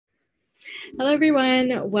Hello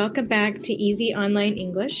everyone, welcome back to Easy Online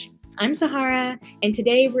English. I'm Sahara, and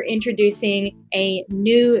today we're introducing a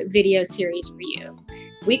new video series for you.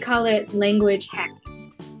 We call it Language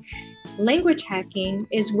Hacking. Language hacking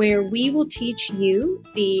is where we will teach you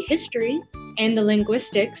the history and the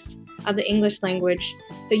linguistics of the English language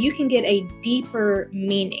so you can get a deeper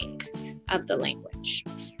meaning of the language.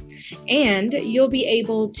 And you'll be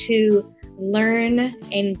able to learn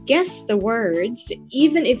and guess the words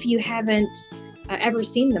even if you haven't ever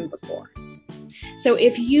seen them before. So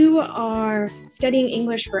if you are studying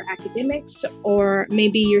English for academics, or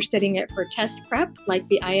maybe you're studying it for test prep like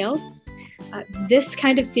the IELTS, this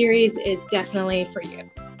kind of series is definitely for you.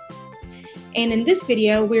 And in this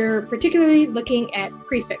video, we're particularly looking at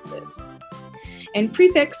prefixes. And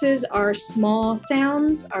prefixes are small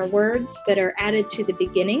sounds, are words that are added to the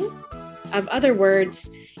beginning of other words,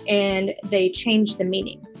 and they change the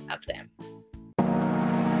meaning of them.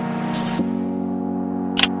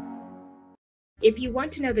 If you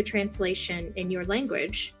want to know the translation in your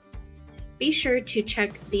language, be sure to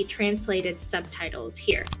check the translated subtitles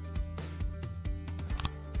here.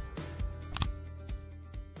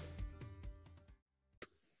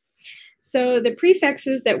 So the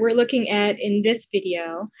prefixes that we're looking at in this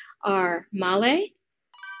video are male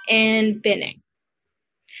and bene.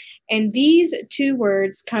 And these two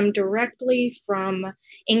words come directly from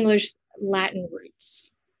English Latin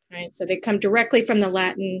roots, right? So they come directly from the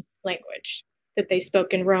Latin language that they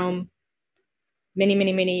spoke in Rome many,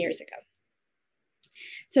 many, many years ago.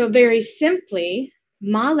 So very simply,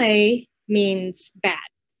 male means bad,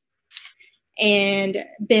 and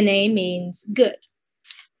bene means good.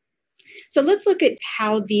 So let's look at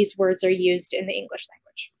how these words are used in the English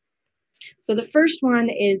language. So the first one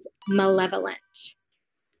is malevolent.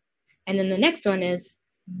 And then the next one is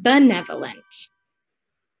benevolent,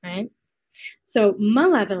 right? So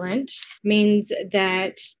malevolent means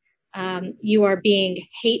that you are being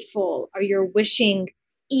hateful, or you're wishing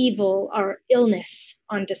evil or illness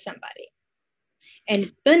onto somebody.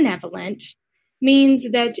 And benevolent means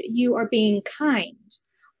that you are being kind,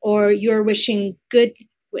 or you're wishing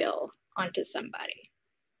goodwill onto somebody.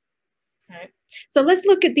 All right. So let's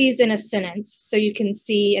look at these in a sentence so you can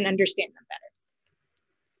see and understand them better.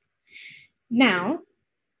 Now,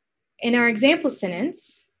 in our example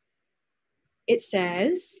sentence, it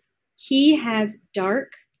says, he has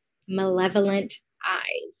dark, malevolent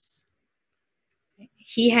eyes.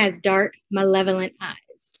 He has dark, malevolent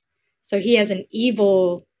eyes. So he has an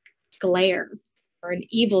evil glare or an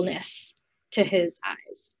evilness to his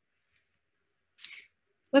eyes.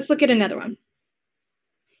 Let's look at another one.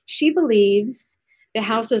 She believes the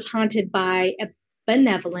house is haunted by a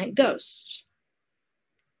benevolent ghost.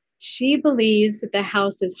 She believes that the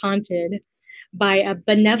house is haunted by a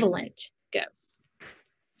benevolent ghost.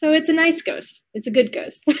 So it's a nice ghost. It's a good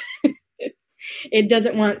ghost. It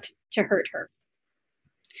doesn't want to hurt her.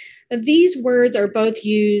 These words are both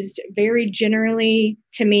used very generally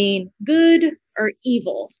to mean good or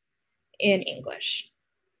evil in English.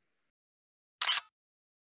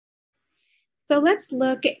 So let's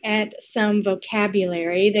look at some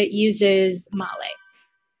vocabulary that uses male.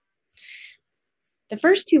 The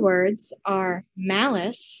first two words are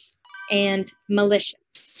malice and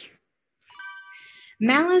malicious.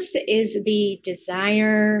 Malice is the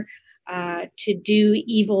desire to do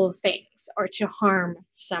evil things or to harm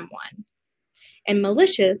someone. And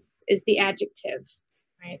malicious is the adjective,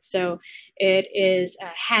 right? So it is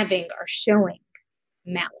having or showing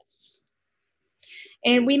malice.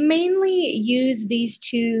 And we mainly use these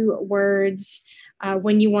two words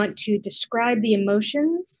when you want to describe the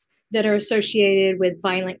emotions that are associated with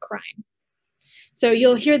violent crime. So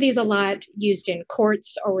you'll hear these a lot used in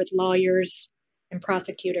courts or with lawyers and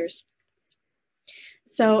prosecutors.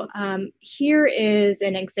 So here is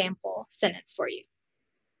an example sentence for you.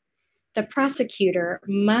 The prosecutor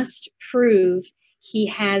must prove he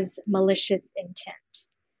has malicious intent.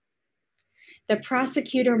 The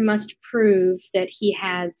prosecutor must prove that he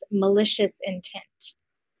has malicious intent,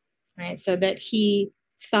 right? So that he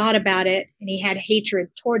thought about it and he had hatred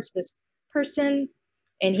towards this person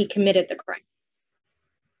and he committed the crime.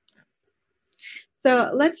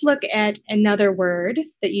 So let's look at another word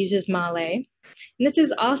that uses male. And this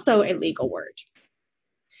is also a legal word.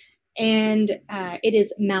 And it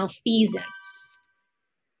is malfeasance.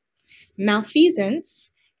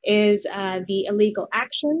 Malfeasance is the illegal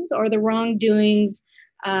actions or the wrongdoings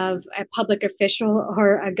of a public official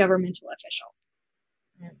or a governmental official.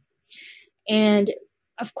 And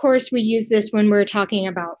of course, we use this when we're talking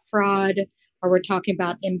about fraud, or we're talking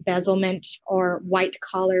about embezzlement or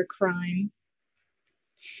white-collar crime.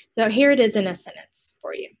 So here it is in a sentence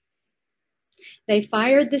for you. They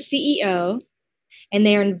fired the CEO and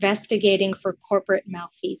they are investigating for corporate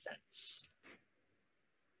malfeasance.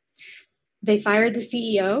 They fired the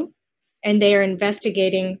CEO and they are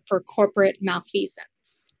investigating for corporate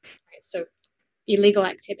malfeasance. Right? So illegal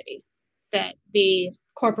activity that the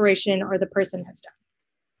corporation or the person has done.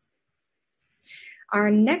 Our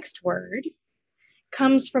next word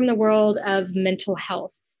comes from the world of mental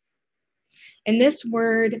health. And this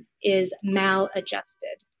word is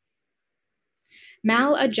maladjusted.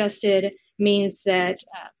 Maladjusted means that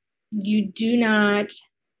you do not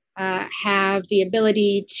have the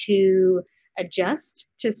ability to adjust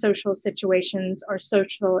to social situations or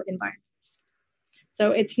social environments.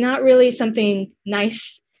 So it's not really something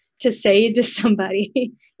nice to say to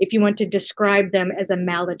somebody if you want to describe them as a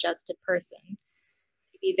maladjusted person.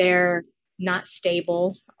 Maybe they're not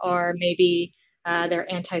stable, or maybe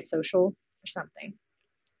they're antisocial or something.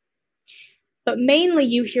 But mainly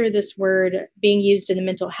you hear this word being used in the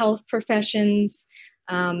mental health professions,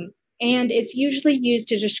 and it's usually used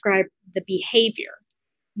to describe the behavior,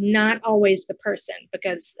 not always the person,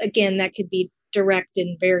 because again, that could be direct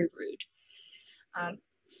and very rude.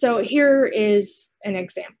 So here is an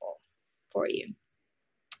example for you.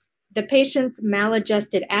 The patient's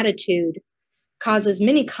maladjusted attitude causes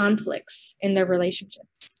many conflicts in their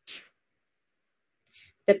relationships.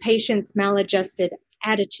 The patient's maladjusted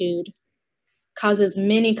attitude causes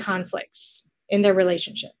many conflicts in their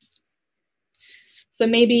relationships. So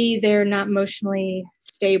maybe they're not emotionally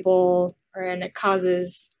stable, and it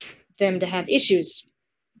causes them to have issues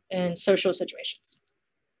in social situations.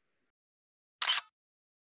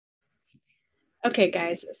 Okay,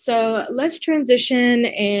 guys, so let's transition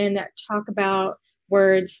and talk about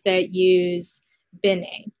words that use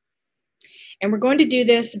Bene. And we're going to do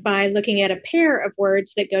this by looking at a pair of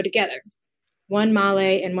words that go together, one male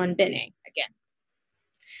and one Bene again.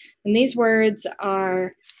 And these words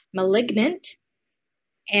are malignant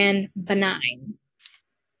and benign.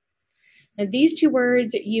 Now, these two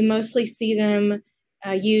words, you mostly see them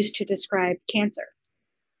used to describe cancer.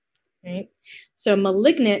 Right? So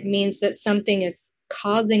malignant means that something is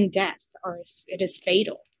causing death or it is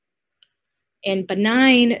fatal. And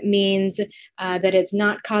benign means that it's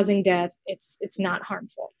not causing death, it's not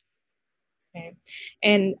harmful. Okay.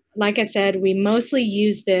 And like I said, we mostly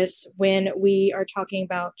use this when we are talking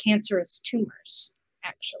about cancerous tumors,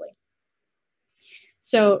 actually.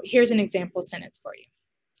 So here's an example sentence for you.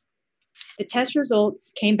 The test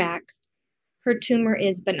results came back. Her tumor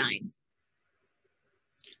is benign.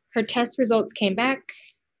 Her test results came back.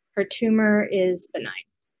 Her tumor is benign.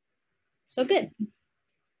 So good.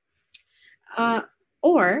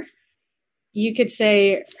 Or you could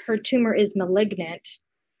say her tumor is malignant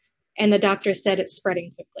and the doctor said it's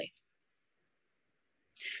spreading quickly.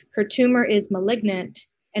 Her tumor is malignant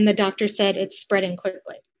and the doctor said it's spreading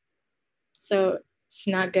quickly. So it's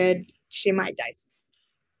not good. She might die.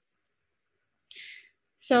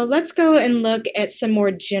 So let's go and look at some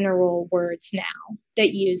more general words now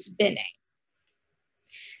that use Bene.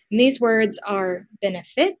 And these words are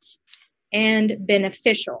benefit and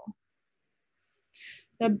beneficial.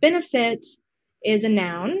 The benefit is a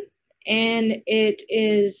noun, and it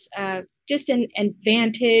is just an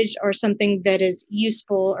advantage or something that is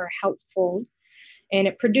useful or helpful, and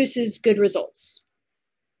it produces good results.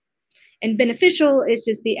 And beneficial is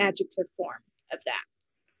just the adjective form of that.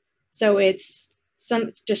 So it's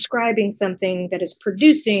describing something that is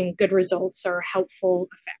producing good results or helpful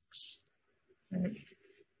effects.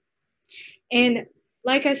 And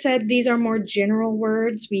like I said, these are more general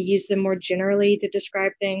words. We use them more generally to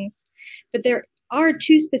describe things. But there are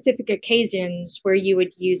two specific occasions where you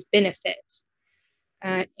would use benefit.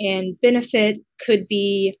 And benefit could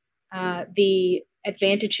be the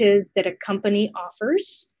advantages that a company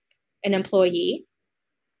offers an employee,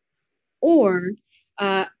 or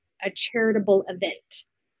a charitable event.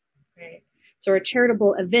 Right? So a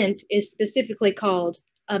charitable event is specifically called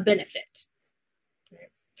a benefit. Right?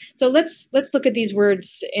 So let's look at these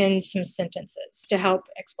words in some sentences to help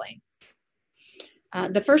explain.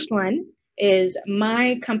 The first one is,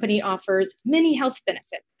 my company offers many health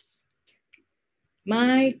benefits.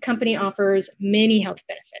 My company offers many health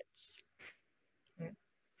benefits.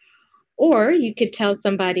 Or you could tell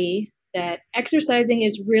somebody that exercising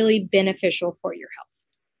is really beneficial for your health.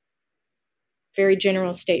 Very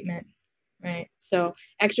general statement, right? So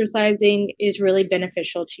exercising is really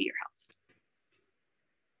beneficial to your health.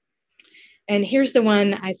 And here's the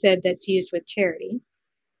one I said that's used with charity.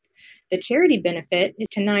 The charity benefit is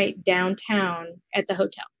tonight downtown at the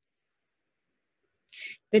hotel.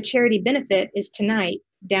 The charity benefit is tonight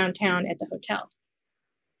downtown at the hotel.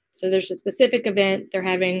 So there's a specific event. They're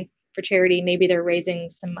having for charity. Maybe they're raising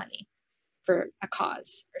some money for a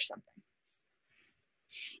cause or something.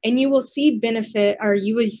 And you will see Bene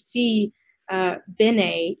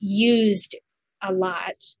used a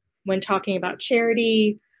lot when talking about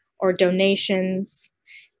charity or donations.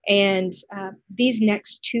 And these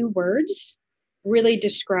next two words really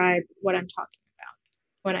describe what I'm talking about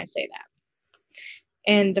when I say that.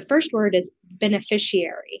 And the first word is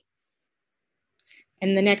beneficiary.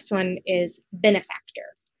 And the next one is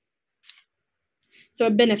benefactor. So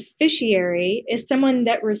a beneficiary is someone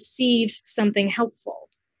that receives something helpful.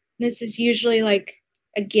 This is usually like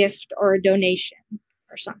a gift or a donation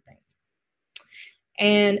or something.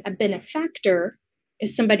 And a benefactor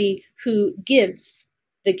is somebody who gives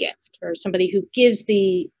the gift or somebody who gives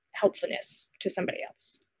the helpfulness to somebody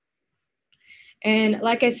else. And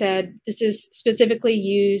like I said, this is specifically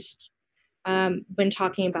used when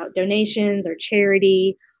talking about donations or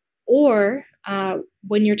charity, or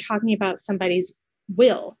when you're talking about somebody's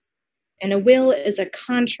will. And a will is a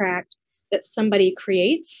contract that somebody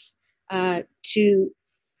creates to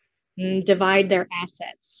divide their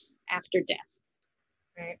assets after death,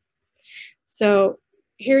 right? So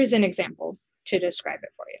here's an example to describe it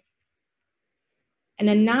for you. An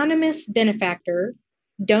anonymous benefactor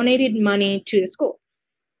donated money to the school.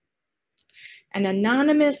 An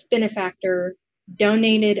anonymous benefactor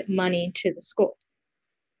donated money to the school.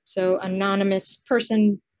 So anonymous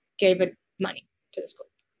person gave money to the school.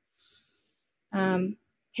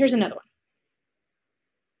 Here's another one.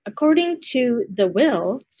 According to the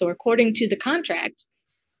will, so according to the contract,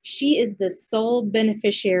 she is the sole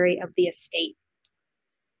beneficiary of the estate.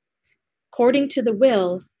 According to the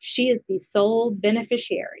will, she is the sole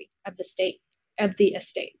beneficiary of the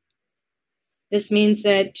estate. This means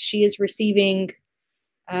that she is receiving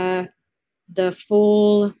the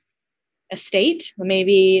full estate.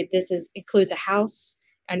 Maybe this includes a house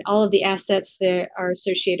and all of the assets that are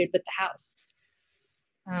associated with the house.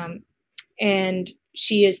 And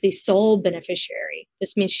she is the sole beneficiary.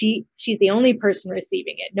 This means she's the only person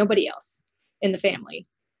receiving it. Nobody else in the family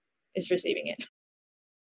is receiving it.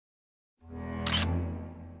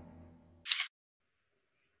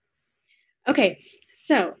 Okay,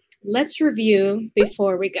 so let's review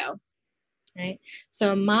before we go, right?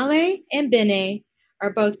 So male and bene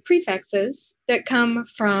are both prefixes that come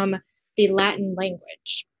from the Latin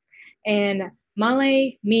language. And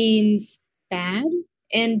male means bad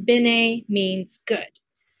and bene means good.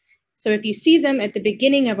 So if you see them at the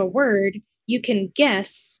beginning of a word, you can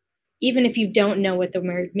guess, even if you don't know what the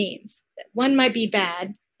word means, that one might be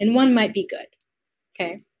bad and one might be good,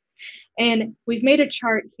 okay? And we've made a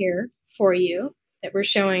chart here for you that we're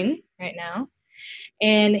showing right now.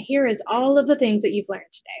 And here is all of the things that you've learned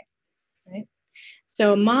today, right?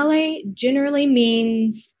 So male generally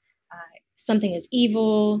means something is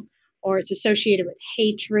evil, or it's associated with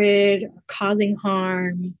hatred or causing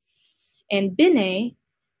harm. And bene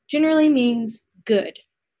generally means good,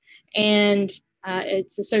 and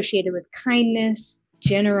it's associated with kindness,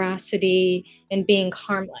 generosity, and being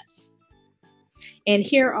harmless. And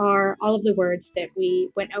here are all of the words that we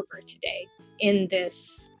went over today in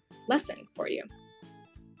this lesson for you.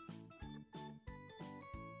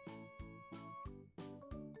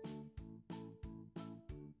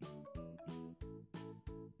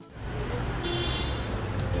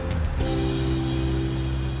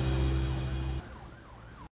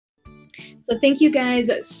 So thank you guys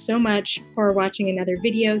so much for watching another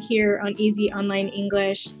video here on Easy Online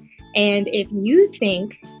English. And if you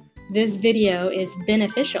think this video is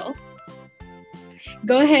beneficial,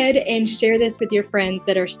 go ahead and share this with your friends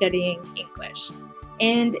that are studying English.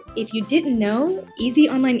 And if you didn't know, Easy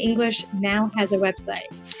Online English now has a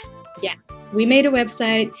website. Yeah, we made a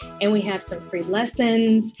website and we have some free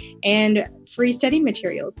lessons and free study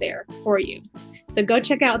materials there for you. So go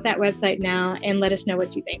check out that website now and let us know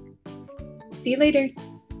what you think. See you later.